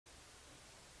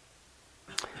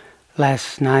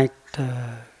Last night,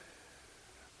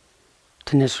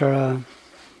 Kittisaro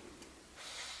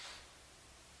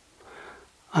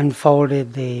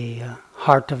unfolded the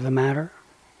heart of the matter.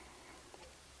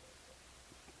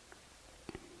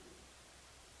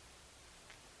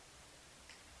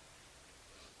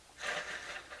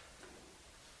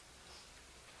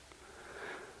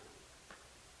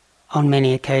 On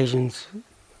many occasions,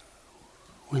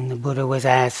 when the Buddha was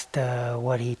asked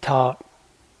what he taught,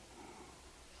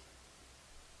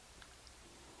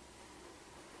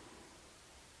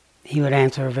 he would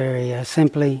answer very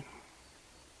simply,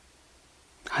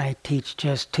 I teach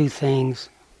just two things,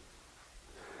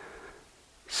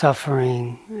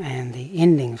 suffering and the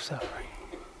ending of suffering.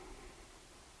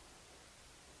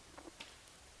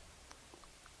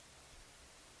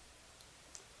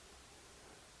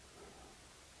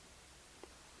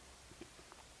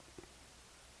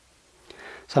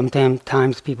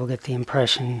 Sometimes people get the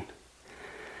impression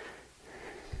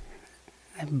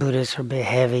that Buddhists are a bit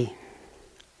heavy,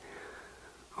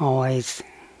 always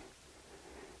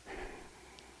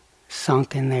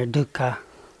sunk in their dukkha,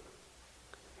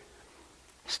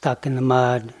 stuck in the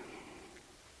mud.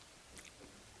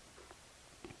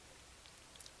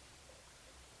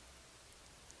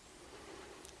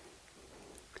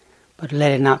 But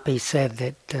let it not be said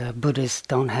that Buddhists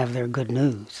don't have their good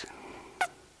news.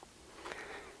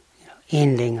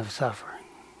 Ending of suffering.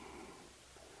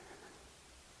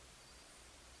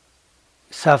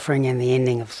 Suffering and the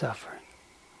ending of suffering.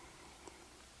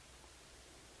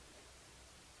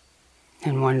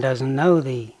 And one doesn't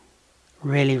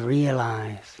really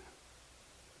realize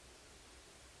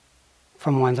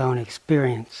from one's own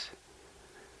experience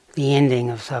the ending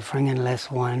of suffering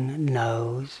unless one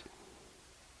knows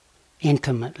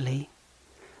intimately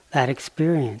that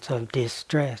experience of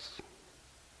distress,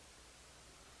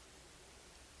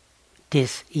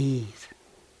 dis-ease.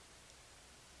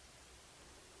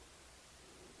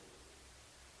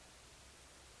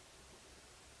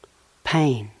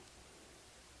 Pain.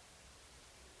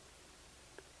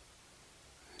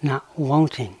 Not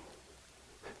wanting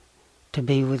to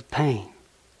be with pain.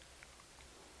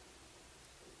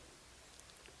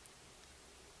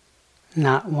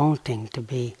 Not wanting to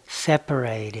be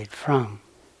separated from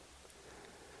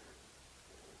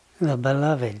the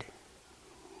beloved,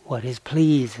 what is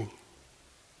pleasing.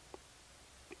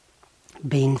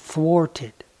 Being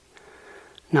thwarted,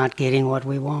 not getting what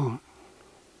we want.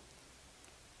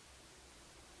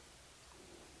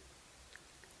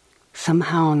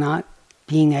 Somehow not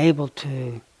being able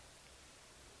to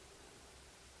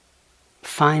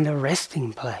find a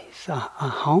resting place, a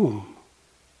home.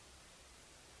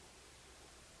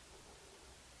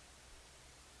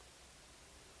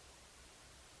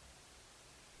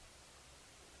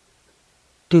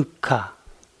 Dukkha.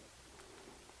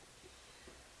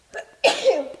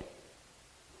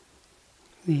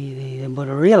 The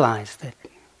Buddha realized that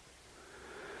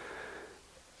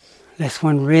unless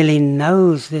one really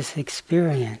knows this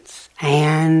experience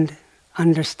and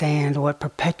understands what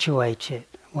perpetuates it,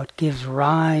 what gives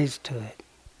rise to it,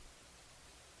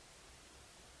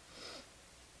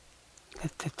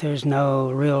 that there's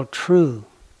no real true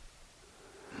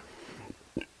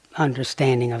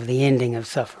understanding of the ending of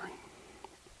suffering,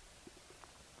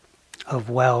 of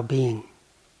well-being.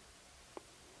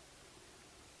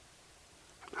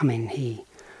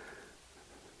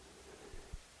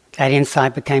 That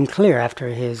insight became clear after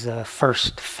his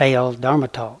first failed Dharma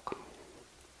talk.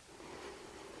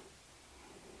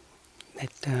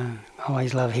 I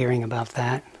always love hearing about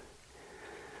that.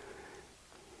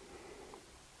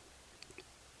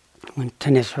 When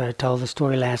Kittisaro told the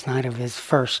story last night of his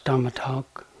first Dharma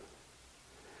talk,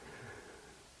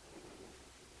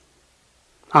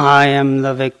 I am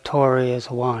the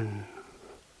victorious one.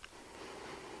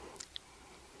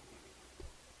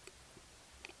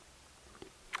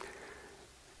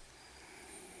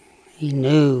 He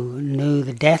knew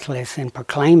the deathless and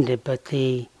proclaimed it, but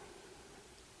the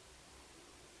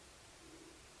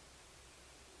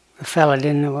fellow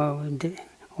didn't know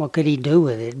what could he do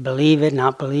with it. Believe it,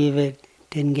 not believe it,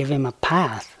 didn't give him a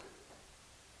path.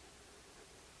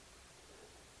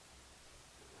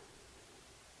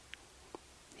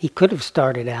 He could have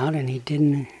started out, and he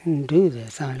didn't do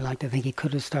this. I'd like to think he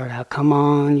could have started out, come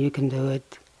on, you can do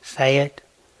it, say it.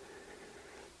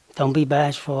 Don't be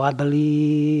bashful, I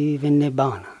believe in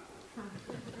Nibbana.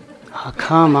 Oh,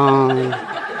 come on.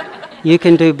 You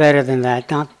can do better than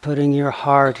that, not putting your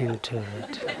heart into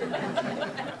it.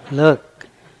 Look,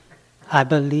 I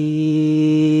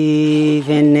believe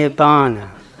in Nibbana.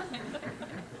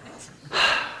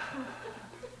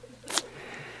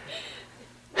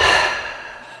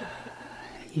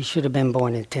 You should have been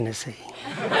born in Tennessee.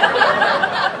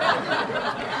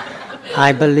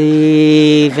 I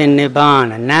believe in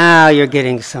Nibbana. Now you're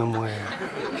getting somewhere.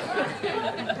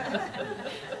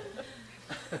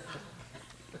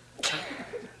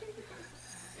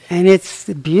 And it's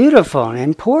beautiful and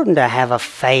important to have a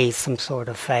faith, some sort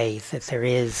of faith, that there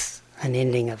is an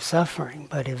ending of suffering.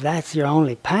 But if that's your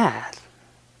only path,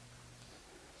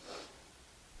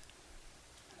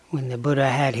 when the Buddha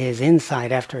had his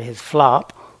insight after his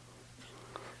flop,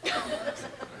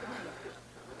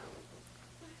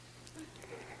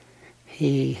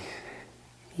 you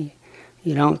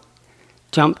don't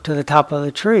jump to the top of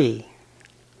the tree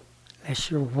unless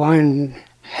you're one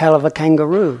hell of a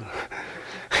kangaroo.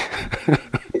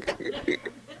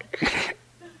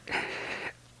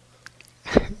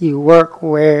 You work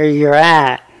where you're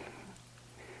at.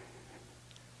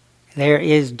 There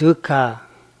is dukkha.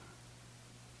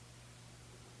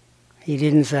 He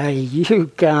didn't say,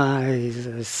 you guys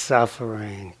are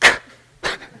suffering.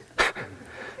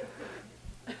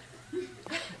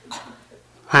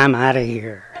 I'm out of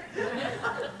here.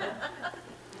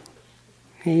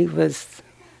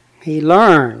 He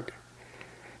learned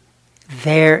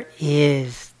there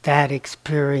is that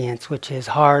experience which is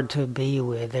hard to be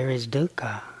with. There is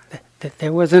dukkha. That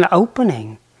there was an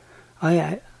opening. Oh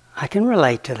yeah, I can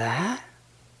relate to that.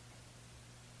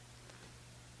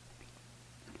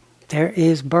 There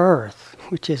is birth,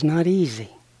 which is not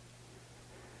easy.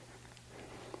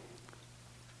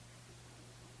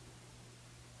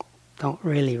 Don't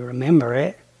really remember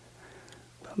it,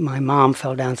 but my mom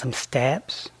fell down some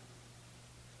steps,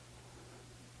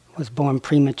 was born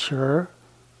premature,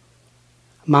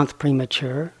 a month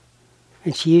premature,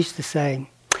 and she used to say,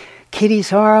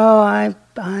 Kittisaro,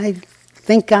 I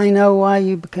think I know why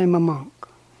you became a monk.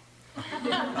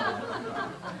 I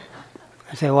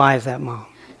say, why is that, Mom?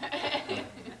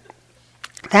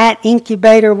 That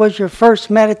incubator was your first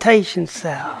meditation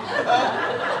cell.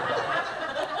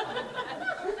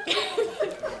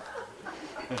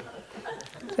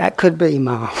 That could be,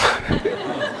 Mom.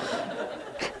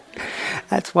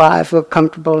 That's why I feel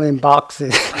comfortable in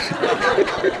boxes.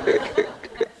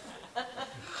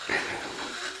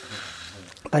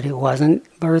 But it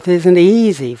wasn't, birth isn't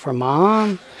easy for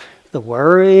Mom. The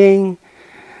worrying,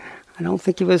 I don't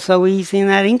think it was so easy in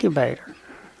that incubator.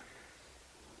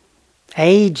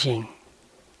 Aging,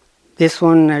 this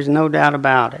one, there's no doubt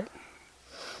about it.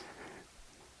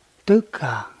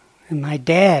 Dukkha, and my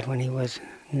dad, when he was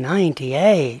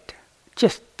 98,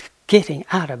 just getting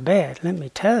out of bed, let me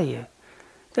tell you,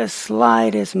 the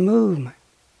slightest movement.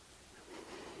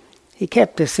 He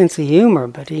kept a sense of humor,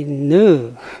 but he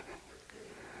knew.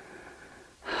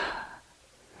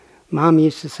 Mom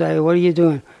used to say, what are you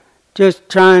doing? Just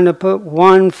trying to put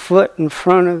one foot in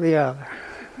front of the other.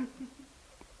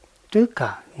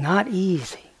 Dukkha, not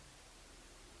easy.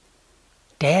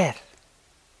 Death,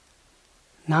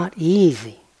 not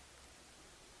easy.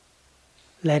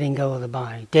 Letting go of the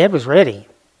body. Dad was ready.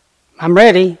 I'm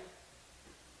ready.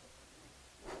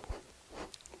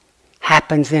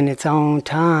 Happens in its own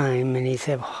time. And he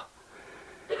said, oh,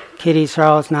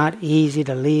 Kittisaro, it's not easy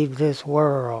to leave this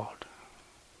world.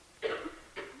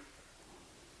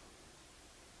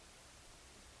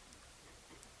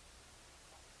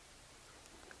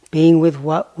 Being with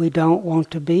what we don't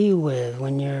want to be with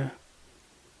when you're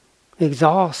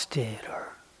exhausted or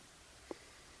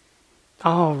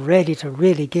all ready to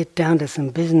really get down to some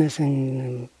business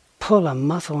and pull a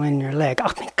muscle in your leg.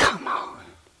 I mean, come on.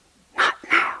 Not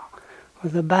now. Or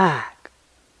the back.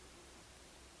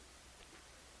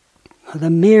 Or the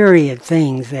myriad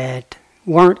things that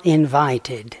weren't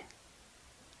invited.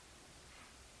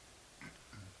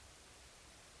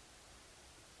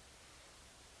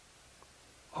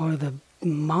 Or the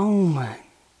moment.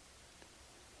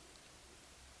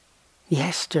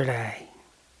 Yesterday.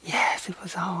 Yes, it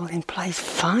was all in place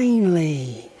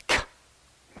finally.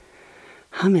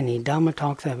 How many Dhamma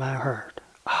talks have I heard?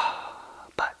 Oh,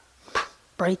 but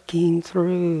breaking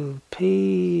through,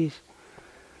 peace.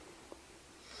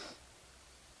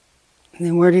 And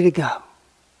then where did it go?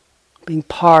 Being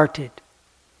parted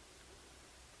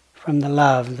from the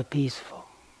love, the peaceful.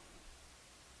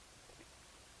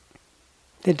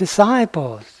 The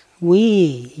disciples,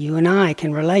 we, you and I,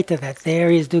 can relate to that. There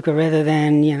is dukkha rather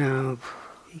than,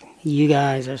 you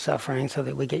guys are suffering so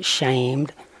that we get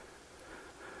shamed.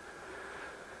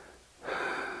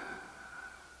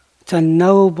 It's a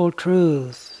noble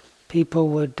truth. People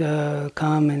would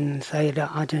come and say to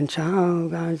Ajahn Chah, oh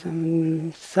guys,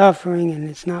 I'm suffering and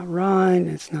it's not right,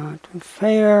 it's not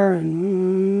fair.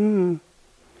 And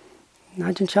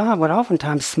Ajahn Chah would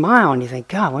oftentimes smile and you think,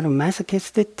 God, what a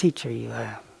masochistic teacher you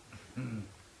have.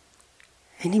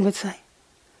 And he would say,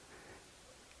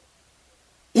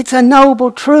 it's a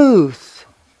noble truth.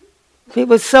 If it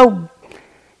was so,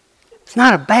 it's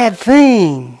not a bad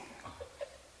thing.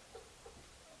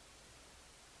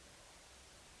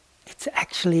 It's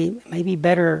actually maybe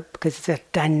better because it's a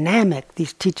dynamic.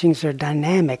 These teachings are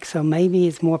dynamic, so maybe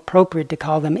it's more appropriate to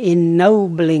call them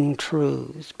ennobling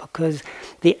truths, because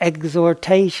the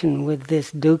exhortation with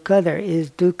this dukkha, there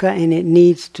is dukkha, and it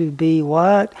needs to be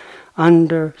what?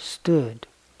 Understood,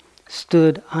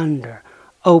 stood under,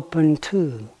 open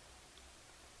to.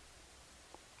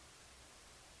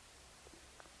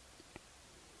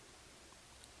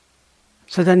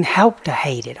 So it doesn't help to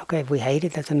hate it. Okay, if we hate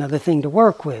it, that's another thing to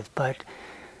work with. But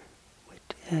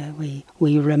we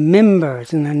remember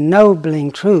it's an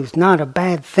ennobling truth, not a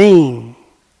bad thing.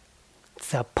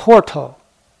 It's a portal,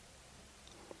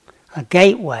 a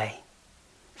gateway,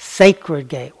 sacred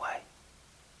gateway.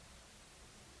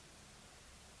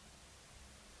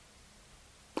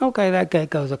 Okay, that gate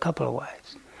goes a couple of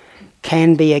ways.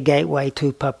 Can be a gateway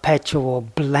to perpetual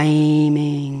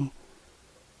blaming,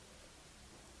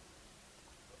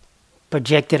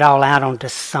 project it all out onto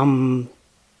some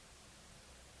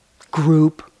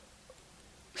group,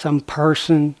 some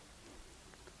person,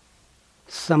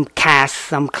 some caste,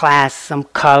 some class, some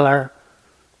color,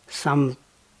 some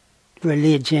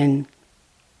religion,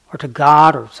 or to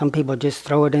God, or some people just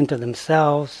throw it into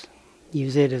themselves,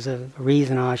 use it as a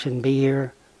reason I shouldn't be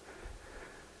here.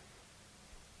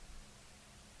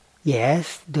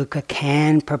 Yes, dukkha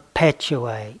can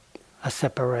perpetuate a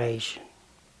separation.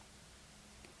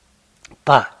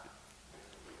 But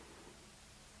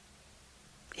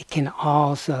it can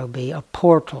also be a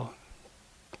portal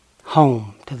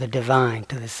home to the divine,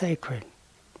 to the sacred.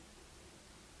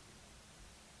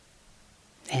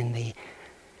 And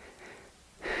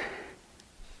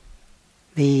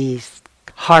these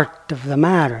heart of the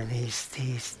matter,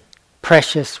 these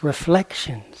precious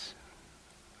reflections,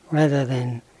 rather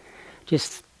than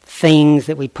just things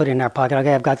that we put in our pocket.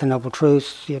 Okay, I've got the Noble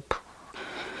Truths. Yep.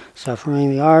 Suffering,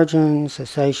 the origin,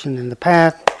 cessation, and the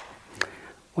path.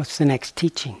 What's the next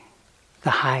teaching?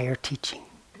 The higher teaching.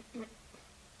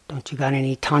 Don't you got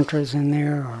any tantras in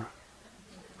there? Or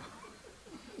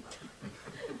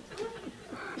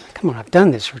come on, I've done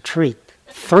this retreat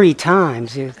 3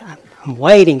 times. I'm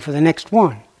waiting for the next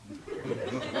one.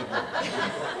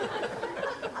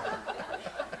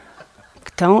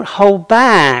 Don't hold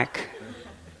back.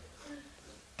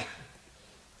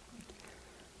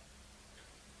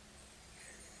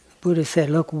 Buddha said,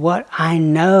 look, what I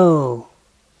know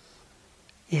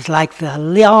is like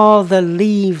all the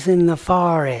leaves in the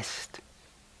forest.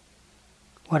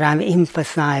 What I'm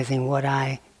emphasizing, what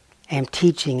I am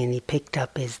teaching, and he picked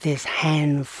up, is this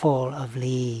handful of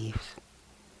leaves.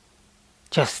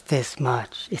 Just this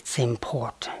much. It's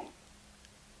important.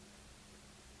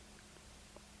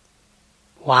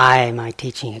 Why am I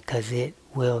teaching it? Because it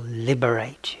will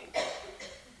liberate you.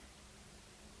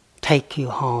 Take you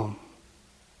home.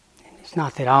 It's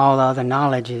not that all the other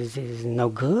knowledge is no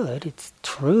good. It's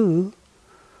true.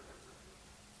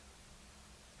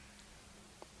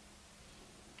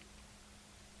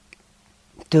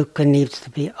 Dukkha needs to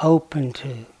be open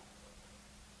to,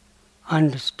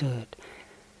 understood.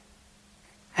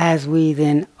 As we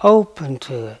then open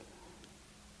to it,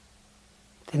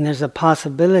 then there's a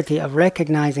possibility of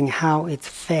recognizing how it's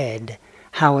fed,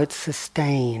 how it's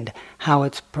sustained, how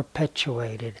it's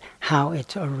perpetuated, how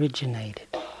it's originated.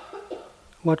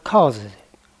 What causes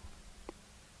it?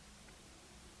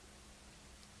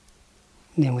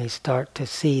 And then we start to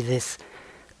see this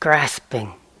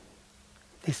grasping,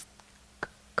 this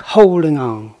holding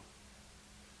on,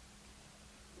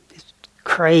 this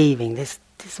craving, this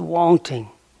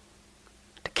wanting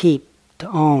to keep, to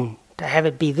own, to have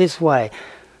it be this way.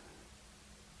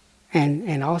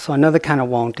 And also another kind of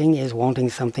wanting is wanting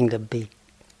something to be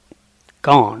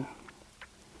gone.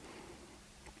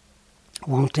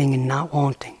 Wanting and not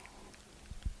wanting.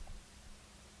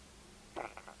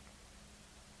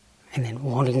 And then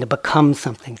wanting to become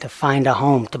something, to find a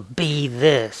home, to be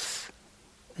this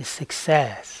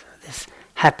success, or this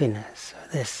happiness,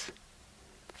 or this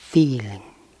feeling,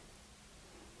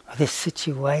 or this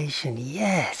situation.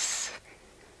 Yes.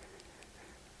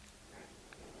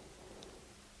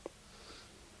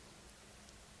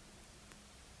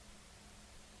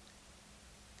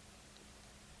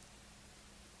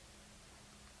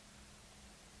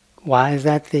 Why is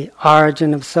that the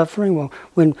origin of suffering? Well,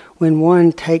 when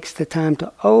one takes the time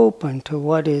to open to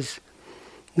what is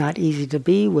not easy to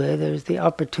be with, there's the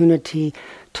opportunity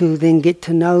to then get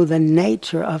to know the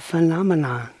nature of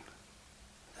phenomenon,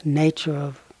 the nature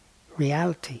of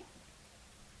reality.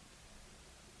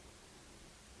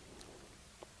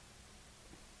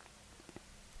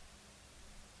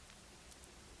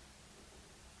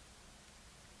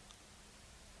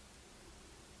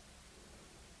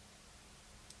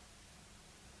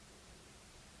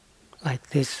 Like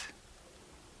this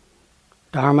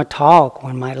Dharma talk,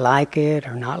 one might like it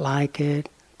or not like it,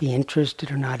 be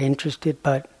interested or not interested,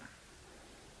 but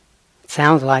it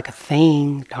sounds like a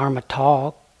thing, Dharma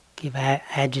talk, give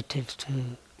adjectives to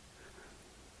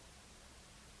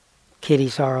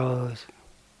Kittisaro's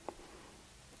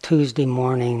Tuesday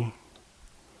morning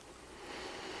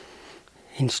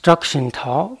instruction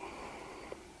talk.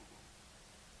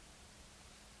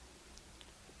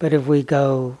 But if we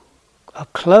go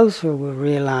up closer, we'll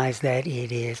realize that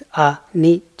it is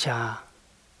anicca.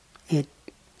 It's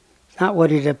not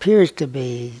what it appears to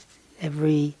be.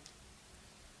 Every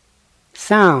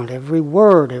sound, every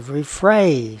word, every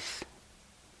phrase.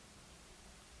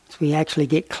 As we actually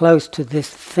get close to this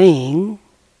thing,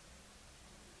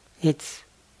 it's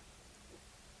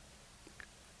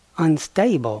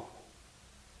unstable,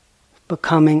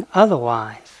 becoming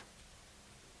otherwise.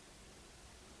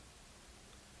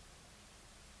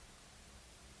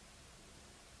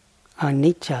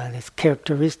 Anicca, this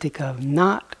characteristic of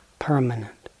not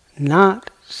permanent,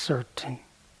 not certain.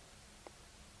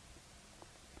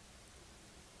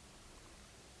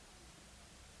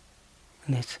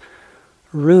 And this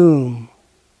room,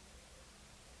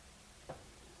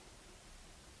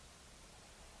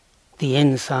 the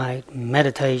insight,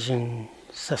 meditation,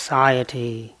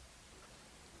 society,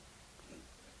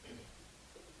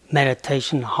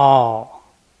 meditation hall,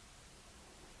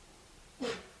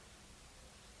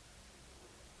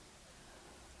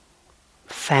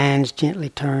 fans gently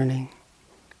turning,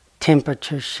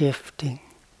 temperature shifting,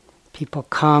 people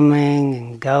coming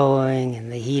and going,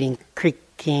 and the heating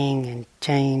creaking and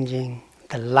changing,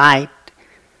 the light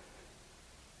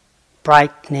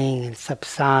brightening and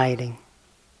subsiding.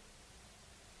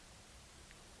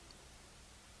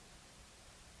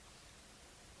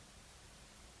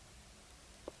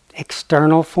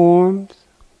 External forms,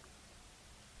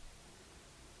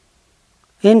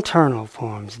 internal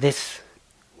forms, this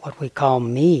what we call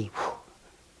me,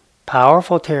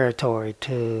 powerful territory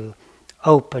to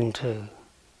open to,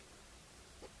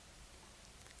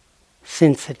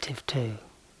 sensitive to.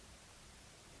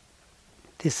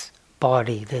 This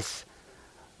body, this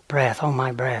breath, oh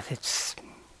my breath, it's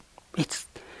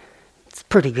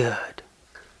pretty good.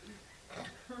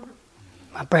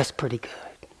 My breath's pretty good.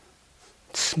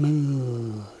 It's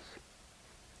smooth.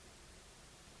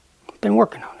 Been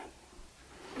working on it.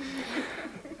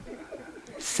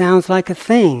 Sounds like a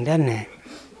thing, doesn't it?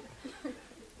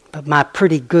 But my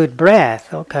pretty good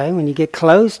breath, okay, when you get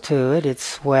close to it, it's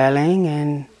swelling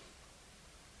and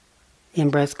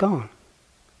in-breath's gone.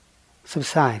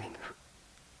 Subsiding.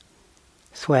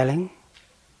 Swelling,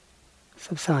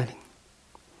 subsiding.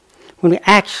 When we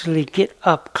actually get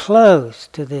up close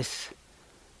to this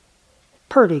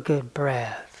pretty good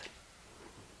breath,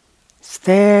 it's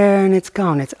there and it's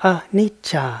gone. It's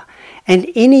anicca. And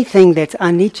anything that's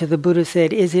anicca, the Buddha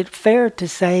said, is it fair to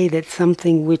say that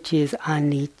something which is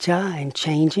anicca and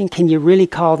changing, can you really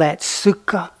call that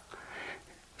sukha?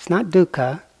 It's not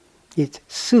dukkha, it's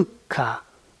sukha.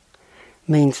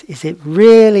 Means, is it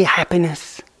really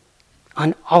happiness?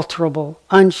 Unalterable,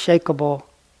 unshakable,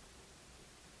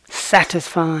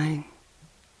 satisfying?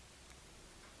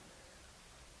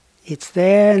 It's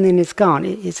there and then it's gone.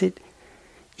 Is it,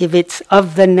 if it's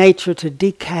of the nature to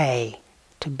decay,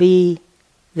 to be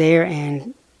there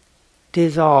and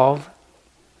dissolve.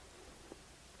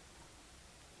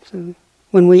 So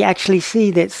when we actually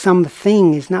see that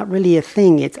something is not really a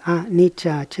thing, it's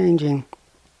anicca, changing,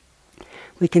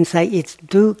 we can say it's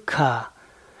dukkha.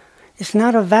 It's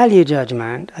not a value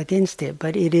judgment against it,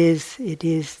 but it is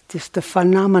just the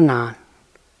phenomenon,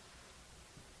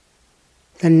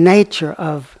 the nature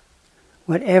of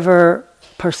whatever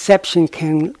perception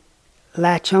can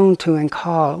latch on to and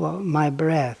call, well, my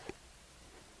breath,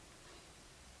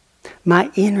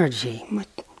 my energy.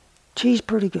 Geez,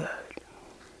 pretty good.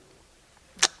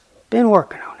 Been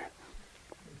working on it.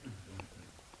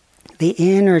 The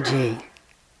energy.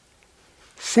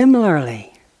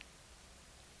 Similarly,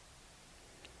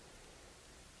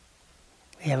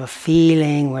 we have a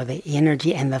feeling where the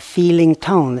energy and the feeling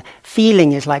tone. The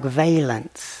feeling is like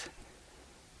valence.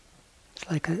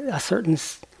 It's like a certain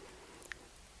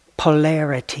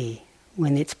polarity.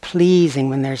 When it's pleasing,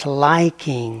 when there's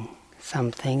liking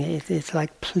something, it's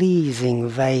like pleasing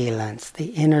valence,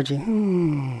 the energy.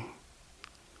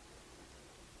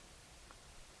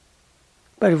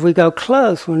 But if we go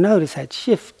close, we'll notice that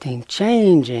shifting,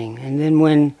 changing, and then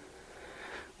when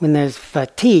there's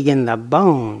fatigue in the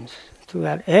bones,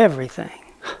 throughout everything,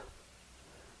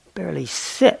 barely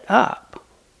sit up.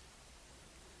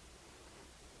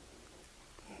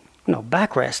 No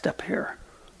backrest up here.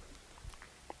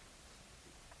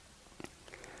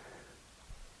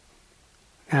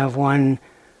 Now if one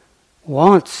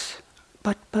wants,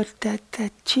 but that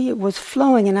chi, it was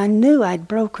flowing and I knew I'd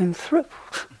broken through.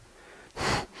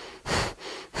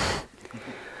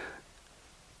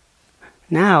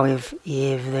 Now if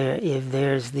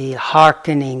there's the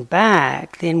hearkening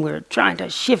back, then we're trying to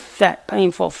shift that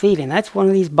painful feeling. That's one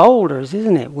of these boulders,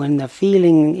 isn't it? When the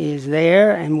feeling is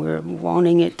there and we're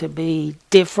wanting it to be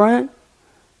different,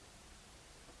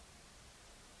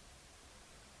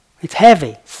 it's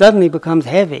heavy, suddenly becomes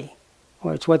heavy.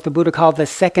 Or it's what the Buddha called the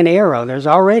second arrow. There's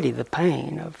already the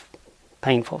pain of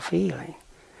painful feeling.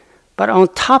 But on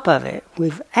top of it,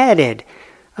 we've added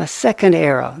a second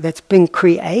arrow that's been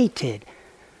created.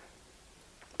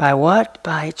 By what?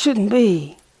 By it shouldn't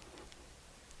be.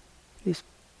 It's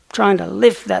trying to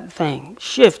lift that thing,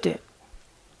 shift it.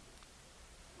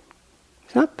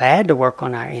 It's not bad to work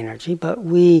on our energy, but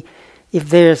if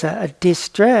there's a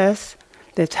distress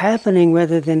that's happening,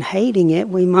 rather than hating it,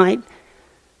 we might,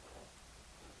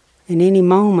 in any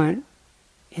moment,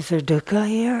 is there dukkha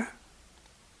here?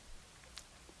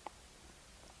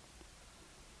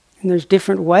 And there's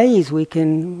different ways we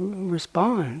can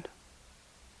respond.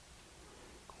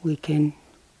 We can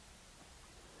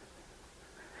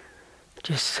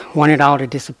just want it all to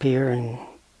disappear and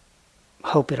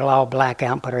hope it'll all black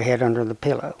out and put our head under the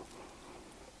pillow.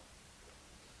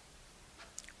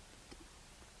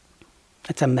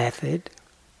 It's a method.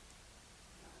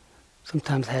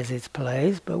 Sometimes has its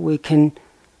place, but we can,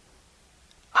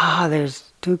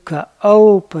 there's dukkha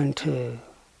open to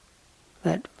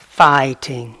that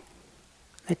fighting,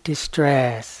 that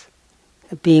distress,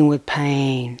 that being with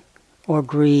pain or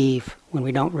grief when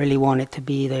we don't really want it to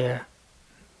be there.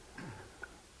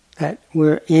 That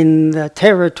we're in the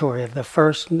territory of the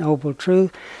first noble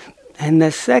truth and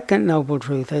the second noble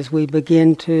truth as we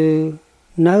begin to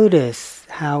notice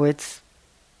how it's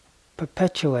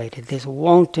perpetuated, this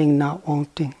wanting, not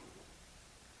wanting.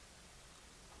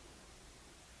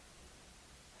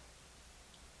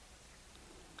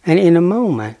 And in a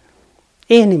moment,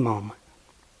 any moment,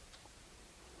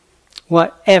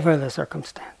 whatever the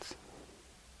circumstance,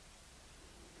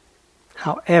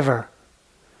 however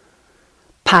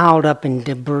piled up in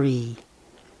debris,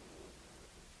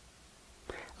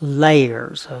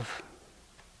 layers of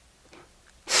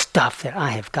stuff that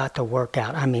I have got to work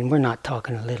out. I mean, we're not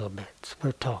talking little bits.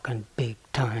 We're talking big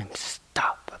time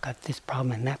stuff. I got this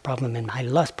problem and that problem and my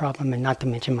lust problem, and not to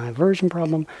mention my aversion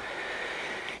problem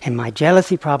and my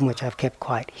jealousy problem, which I've kept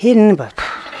quite hidden, but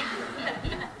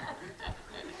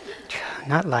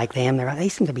not like them. They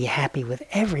seem to be happy with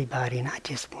everybody, and I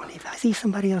just want, if I see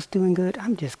somebody else doing good,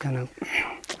 I'm just going to...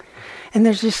 And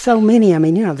there's just so many. I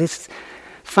mean, this,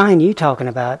 fine you talking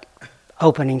about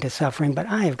opening to suffering, but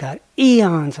I have got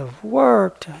eons of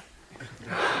work to...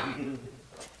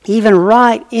 even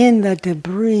right in the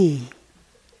debris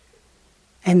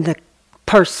and the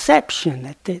perception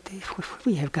that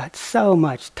we have got so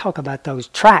much. Talk about those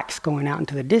tracks going out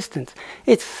into the distance.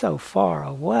 It's so far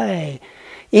away.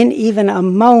 In even a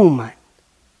moment,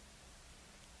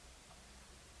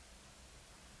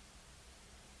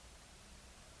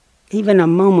 even a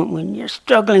moment when you're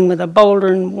struggling with a boulder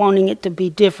and wanting it to be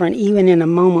different, even in a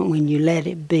moment when you let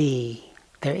it be,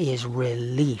 there is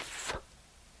relief.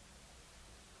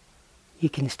 You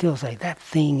can still say, that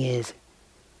thing is,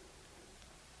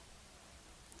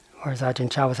 or as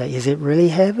Ajahn Chah would say, is it really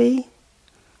heavy?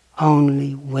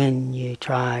 Only when you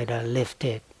try to lift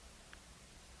it.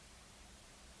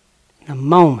 In a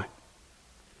moment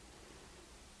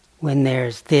when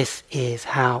there's, this is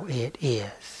how it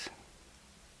is.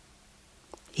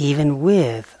 Even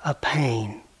with a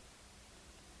pain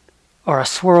or a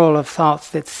swirl of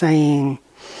thoughts that's saying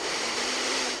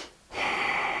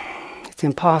it's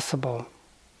impossible,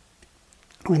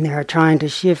 when they are trying to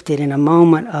shift it, in a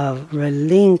moment of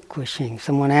relinquishing.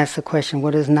 Someone asks the question,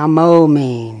 what does namo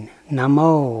mean?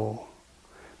 Namo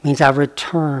means I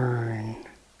return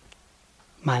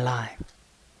my life.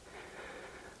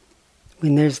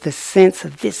 When there's the sense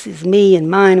of this is me and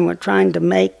mine, and we're trying to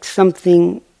make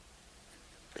something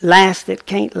last that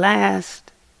can't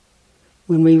last,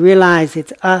 when we realize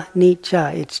it's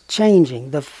anicca, it's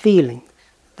changing, the feelings,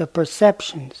 the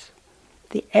perceptions,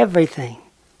 the everything.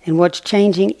 And what's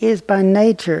changing is by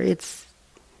nature, it's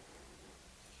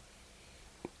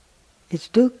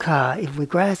dukkha if we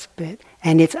grasp it.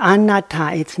 And it's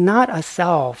anatta, it's not a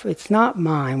self, it's not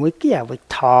mine. We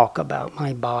talk about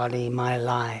my body, my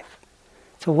life.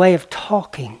 It's a way of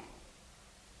talking.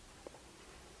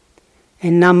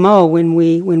 And namo, when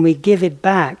we give it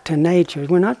back to nature,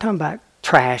 we're not talking about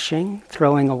trashing,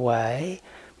 throwing away.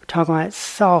 We're talking about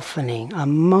softening, a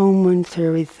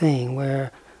momentary thing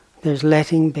where there's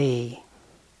letting be.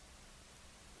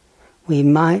 we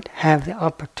might have the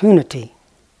opportunity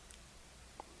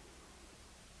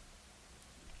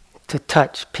to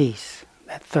touch peace,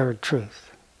 that third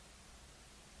truth.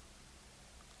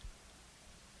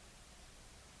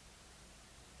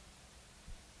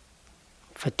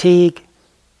 Fatigue,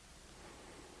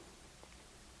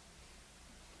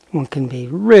 one can be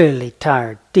really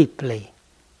tired deeply.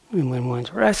 And when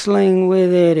one's wrestling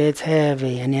with it, it's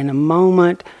heavy. And in a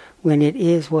moment when it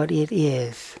is what it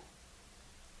is,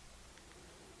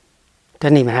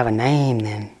 doesn't even have a name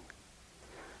then,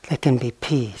 there can be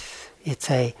peace. It's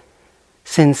a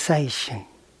sensation.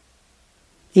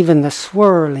 Even the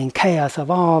swirling chaos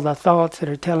of all the thoughts that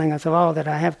are telling us of all that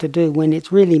I have to do, when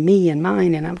it's really me and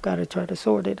mine and I've got to try to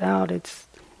sort it out, it's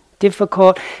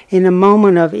difficult. In a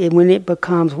moment of it, when it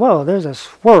becomes, whoa, there's a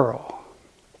swirl.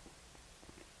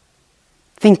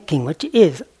 Thinking, which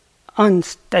is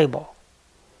unstable.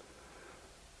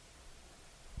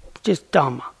 Just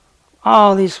Dhamma.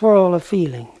 All these swirl of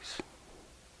feelings.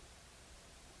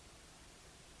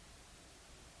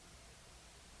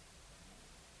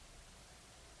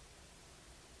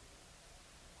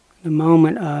 The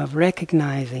moment of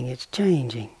recognizing it's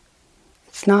changing.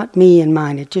 It's not me and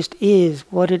mine, it just is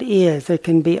what it is. There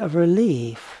can be a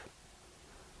relief,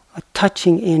 a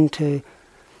touching into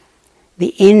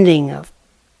the ending of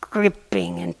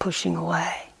gripping and pushing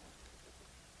away.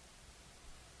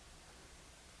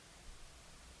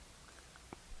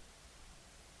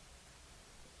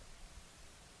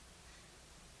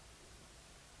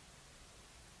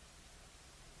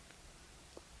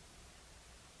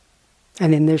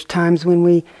 And then there's times when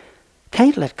we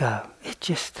can't let go. It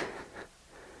just,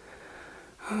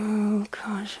 oh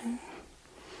gosh,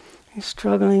 I'm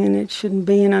struggling and it shouldn't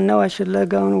be, and I know I should let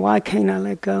go, and why can't I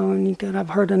let go? And I've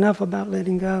heard enough about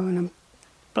letting go, and I'm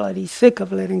bloody sick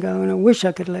of letting go, and I wish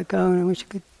I could let go, and I wish I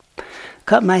could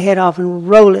cut my head off and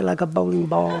roll it like a bowling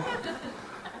ball.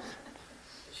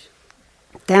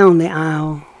 Down the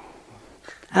aisle,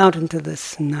 out into the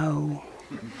snow.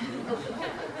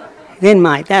 Then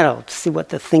that'll see what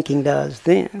the thinking does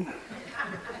then.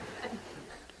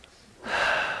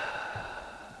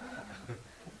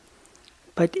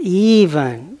 But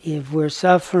even if we're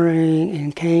suffering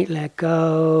and can't let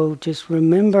go, just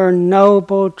remember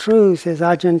noble truths, as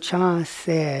Ajahn Chah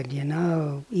said,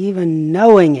 even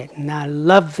knowing it. And I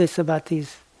love this about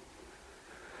these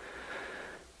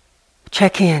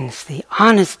check-ins, the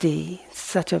honesty. It's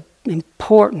such an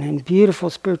important and beautiful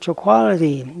spiritual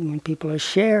quality when people are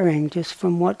sharing just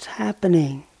from what's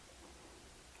happening.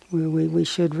 We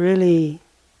should really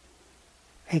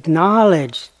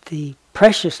acknowledge the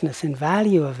preciousness and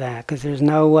value of that, because there's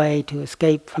no way to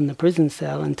escape from the prison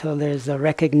cell until there's a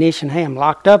recognition, hey, I'm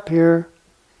locked up here.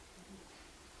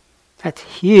 That's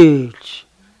huge.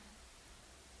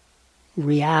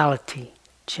 Reality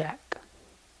check.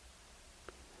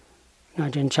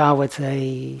 Ajahn Chah would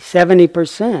say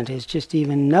 70% is just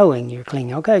even knowing you're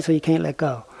clinging. Okay, so you can't let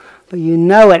go. But you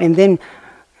know it, and then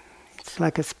it's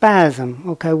like a spasm.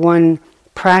 Okay, one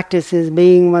practices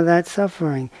being with that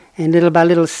suffering, and little by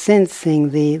little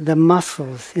sensing the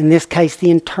muscles, in this case the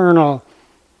internal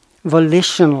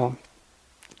volitional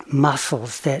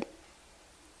muscles that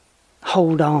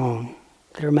hold on,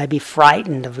 that are maybe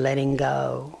frightened of letting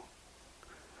go.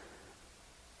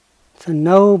 It's a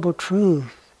noble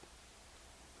truth.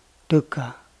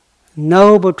 Dukkha.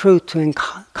 Noble truth to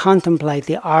contemplate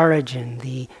the origin,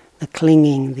 the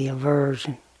clinging, the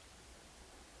aversion.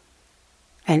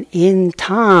 And in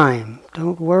time,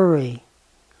 don't worry,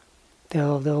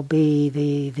 there'll be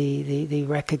the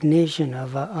recognition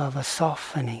of a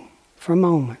softening for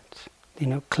moments.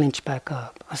 Clinch back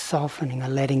up. A softening, a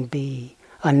letting be,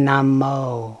 a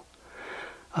namo,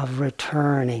 of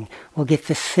returning. We'll get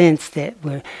the sense that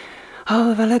if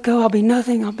I let go, I'll be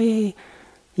nothing, I'll be...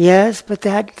 Yes, but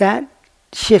that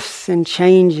shifts and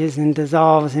changes and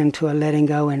dissolves into a letting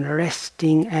go and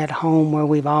resting at home where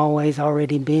we've always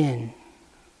already been.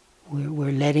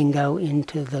 We're letting go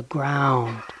into the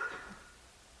ground,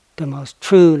 the most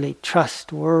truly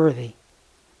trustworthy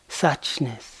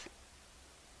suchness.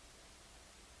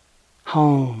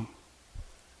 Home.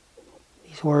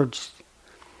 These words,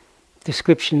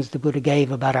 descriptions the Buddha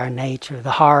gave about our nature,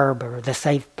 the harbor, the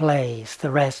safe place,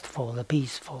 the restful, the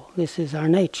peaceful. This is our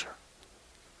nature.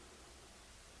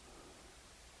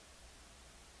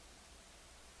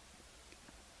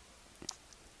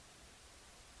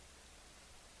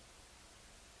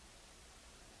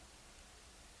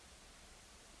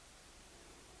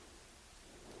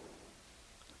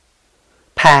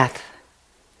 Path.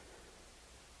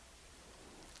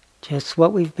 Just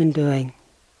what we've been doing.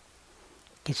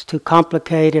 Gets too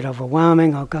complicated,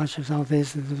 overwhelming. Oh gosh, there's all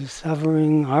this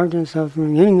suffering, origin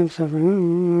suffering, ending of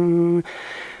suffering.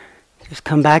 Just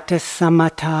come back to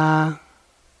samatha,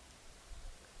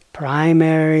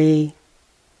 primary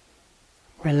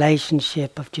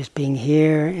relationship of just being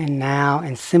here and now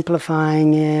and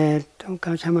simplifying it. Oh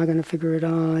gosh, how am I going to figure it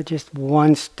all? Just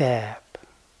one step,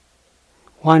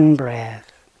 one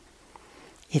breath.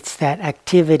 It's that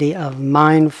activity of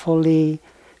mindfully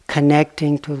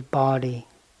connecting to the body.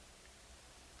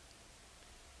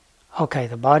 Okay,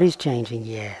 the body's changing,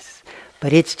 yes,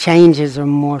 but its changes are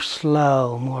more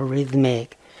slow, more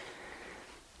rhythmic.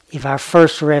 If our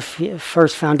first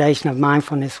foundation of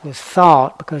mindfulness was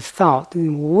thought, because thought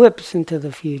whips into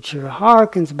the future,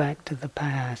 harkens back to the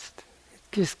past,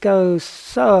 it just goes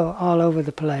so all over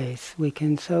the place. We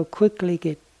can so quickly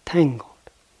get tangled.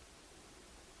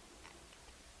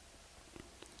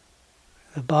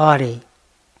 The body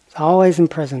is always in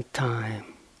present time.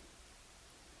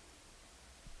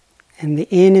 And the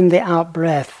in and the out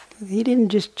breath, he didn't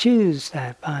just choose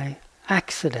that by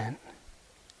accident.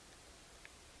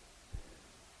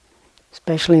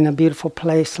 Especially in a beautiful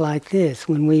place like this,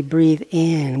 when we breathe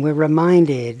in, we're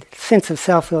reminded, sense of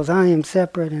self feels, I am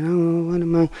separate, and oh, what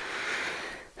am I?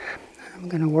 I'm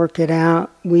going to work it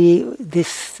out.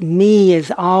 This me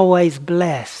is always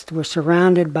blessed. We're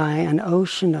surrounded by an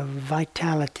ocean of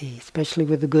vitality, especially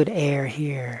with the good air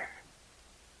here.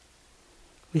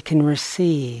 We can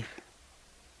receive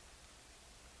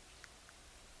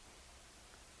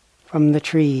from the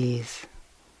trees.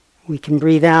 We can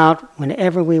breathe out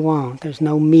whenever we want. There's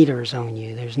no meters on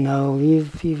you. There's no,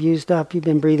 you've used up, you've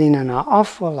been breathing an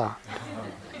awful lot.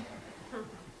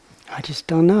 I just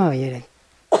don't know.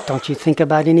 Don't you think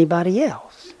about anybody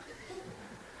else?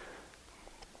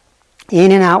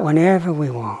 In and out whenever we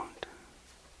want.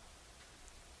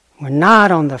 We're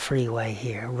not on the freeway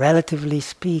here, relatively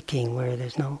speaking, where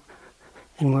there's no,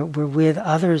 and we're with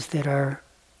others that are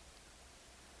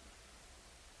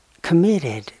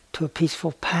committed to a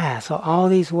peaceful path. So all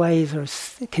these ways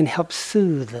can help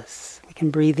soothe us. We can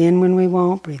breathe in when we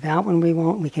want, breathe out when we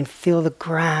want. We can feel the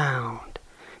ground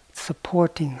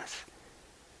supporting us.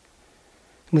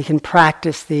 We can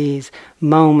practice these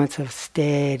moments of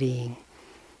steadying.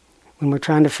 When we're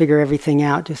trying to figure everything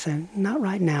out, just say, not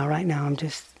right now, I'm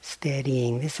just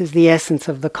steadying. This is the essence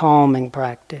of the calming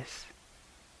practice.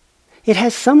 It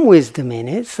has some wisdom in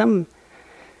it,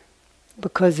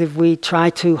 because if we try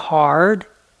too hard,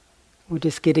 we'll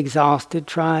just get exhausted.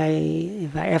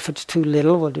 If our effort's too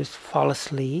little, we'll just fall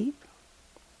asleep.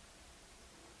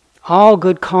 All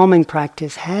good calming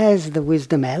practice has the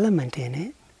wisdom element in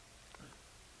it.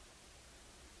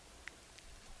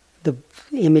 The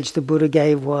image the Buddha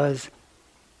gave was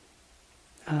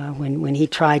when he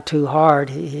tried too hard,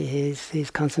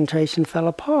 his concentration fell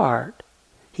apart.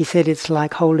 He said it's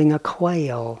like holding a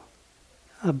quail,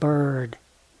 a bird.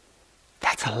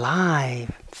 That's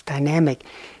alive. It's dynamic.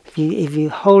 If you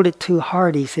hold it too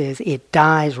hard, he says, it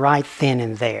dies right then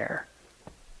and there.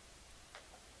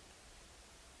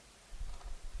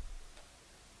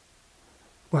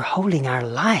 We're holding our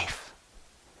life.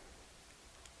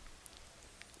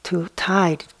 Too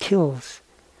tight, it kills.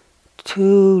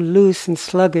 Too loose and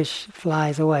sluggish,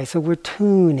 flies away. So we're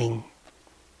tuning.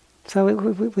 So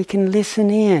we can listen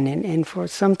in, and for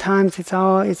sometimes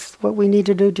it's what we need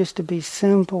to do, just to be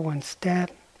simple, one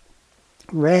step.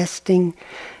 Resting.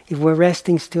 If we're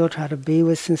resting still, try to be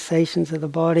with sensations of the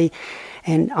body.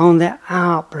 And on the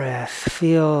out-breath,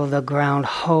 feel the ground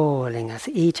holding us.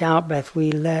 Each out-breath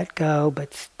we let go,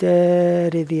 but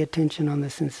steady the attention on the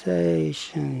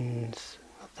sensations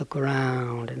of the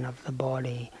ground and of the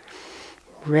body.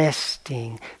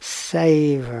 Resting,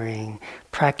 savoring,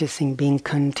 practicing being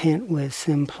content with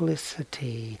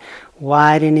simplicity,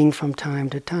 widening from time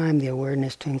to time the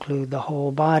awareness to include the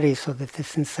whole body so that the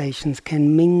sensations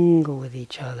can mingle with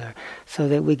each other, so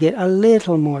that we get a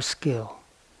little more skill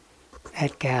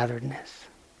at gatheredness,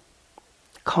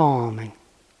 calming.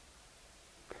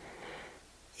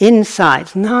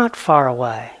 Insights not far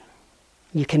away.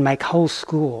 You can make whole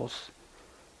schools.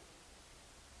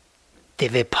 The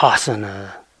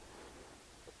Vipassana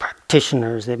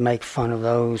practitioners that make fun of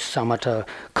those samatha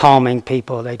calming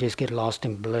people, they just get lost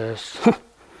in bliss.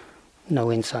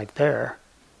 No insight there.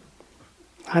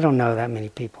 I don't know that many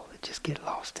people that just get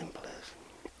lost in bliss.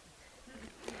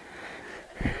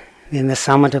 Then the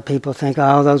samatha people think,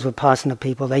 oh, those Vipassana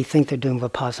people, they think they're doing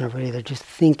Vipassana, really. They're just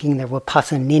thinking they're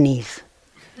Vipassaninis.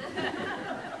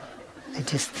 They're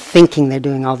just thinking they're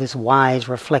doing all this the wise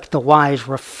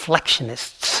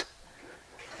reflectionists.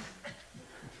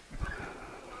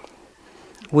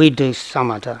 We do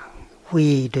samatha.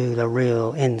 We do the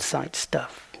real insight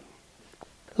stuff.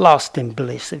 Lost in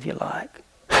bliss, if you like.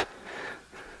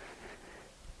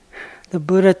 The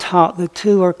Buddha taught the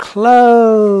two are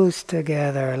close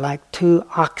together, like two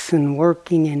oxen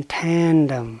working in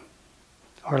tandem,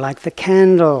 or like the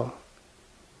candle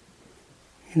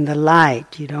in the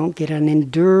light. You don't get an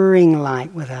enduring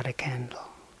light without a candle.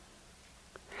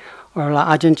 Or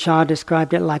Ajahn Chah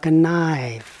described it like a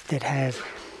knife that has,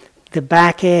 the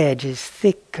back edge is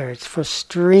thicker, it's for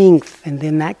strength, and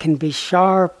then that can be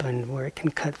sharpened where it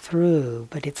can cut through,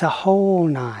 but it's a whole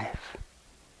knife.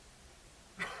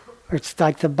 Or it's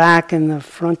like the back and the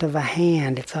front of a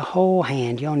hand, it's a whole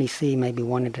hand, you only see maybe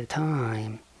one at a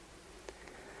time.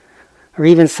 Or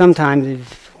even sometimes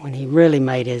when he really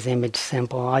made his image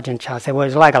simple, Ajahn Chah said, well,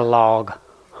 it's like a log.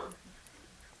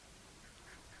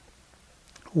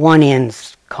 One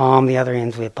end's calm, the other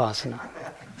end's vipassana.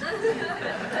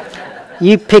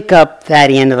 You pick up that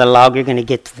end of the log, you're going to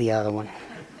get to the other one.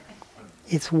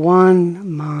 It's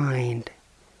one mind.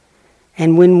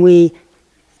 And when we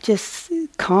just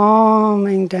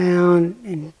calming down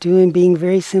and being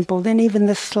very simple, then even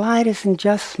the slightest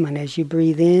adjustment as you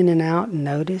breathe in and out and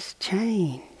notice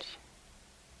change.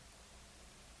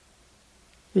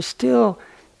 You're still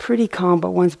pretty calm, but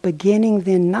one's beginning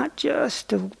then not just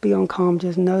to be on calm,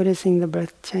 just noticing the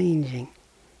breath changing.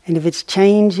 And if it's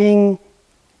changing,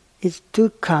 it's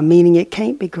dukkha, meaning it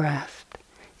can't be grasped.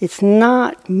 It's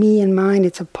not me and mine,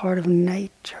 it's a part of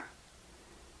nature.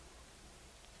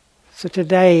 So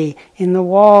today, in the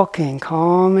walking,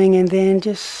 calming, and then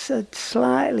just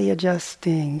slightly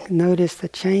adjusting, notice the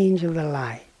change of the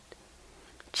light,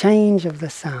 change of the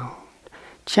sound,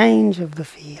 change of the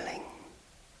feeling.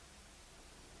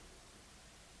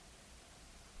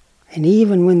 And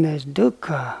even when there's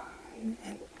dukkha,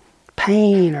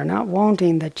 pain or not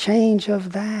wanting, the change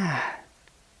of that.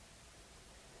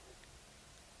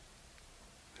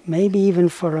 Maybe even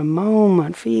for a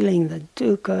moment, feeling the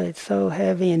dukkha, it's so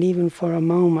heavy, and even for a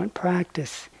moment,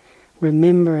 practice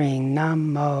remembering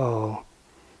Namo.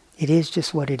 It is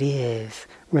just what it is.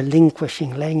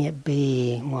 Relinquishing, letting it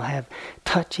be, and we'll have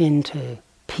touch into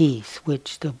peace,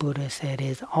 which the Buddha said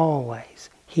is always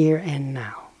here and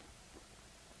now.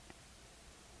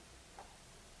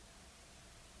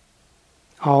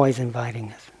 Always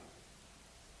inviting us.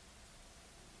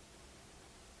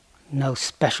 No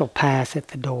special pass at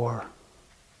the door.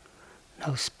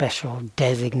 No special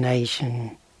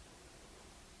designation.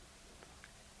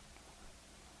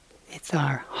 It's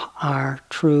our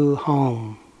true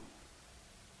home.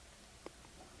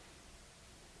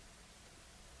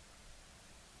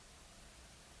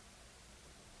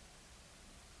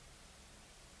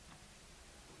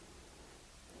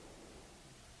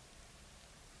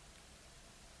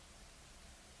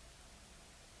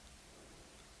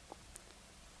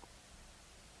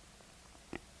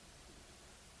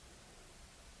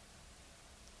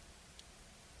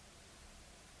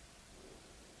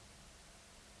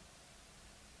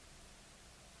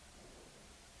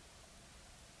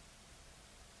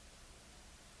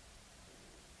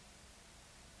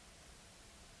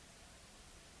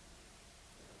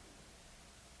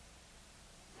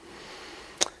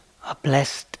 A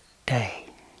blessed day.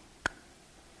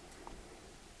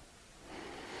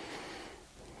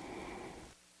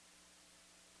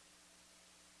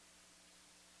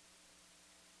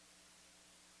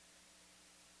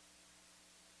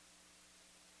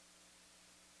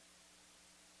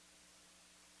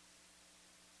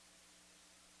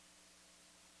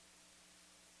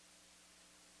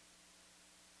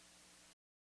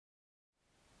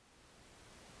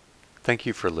 Thank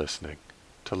you for listening.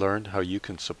 To learn how you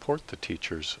can support the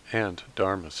teachers and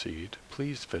Dharma Seed,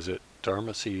 please visit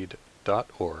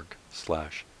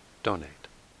dharmaseed.org/donate.